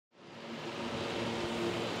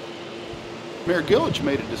Mayor Gilich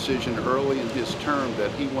made a decision early in his term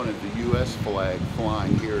that he wanted the U.S. flag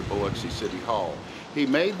flying here at Biloxi City Hall. He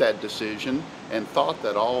made that decision and thought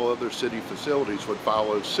that all other city facilities would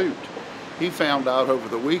follow suit. He found out over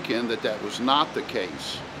the weekend that that was not the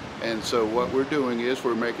case. And so what we're doing is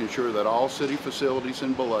we're making sure that all city facilities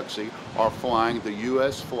in Biloxi are flying the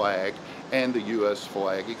U.S. flag and the U.S.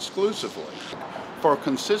 flag exclusively. For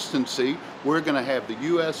consistency, we're going to have the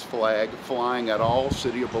U.S. flag flying at all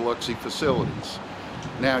City of Biloxi facilities.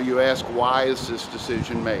 Now you ask, why is this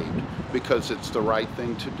decision made? Because it's the right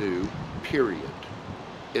thing to do, period.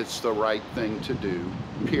 It's the right thing to do,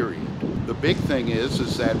 period. The big thing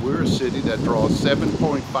is that we're a city that draws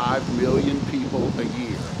 7.5 million people a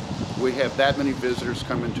year. We have that many visitors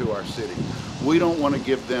come into our city. We don't want to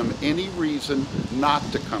give them any reason not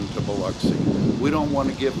to come to Biloxi. We don't want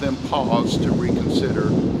to give them pause to reconsider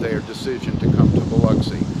their decision to come to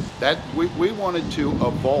Biloxi. We wanted to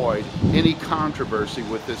avoid any controversy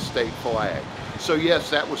with this state flag. So yes,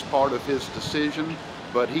 that was part of his decision,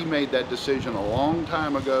 but he made that decision a long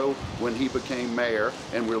time ago when he became mayor,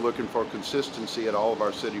 and we're looking for consistency at all of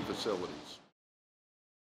our city facilities.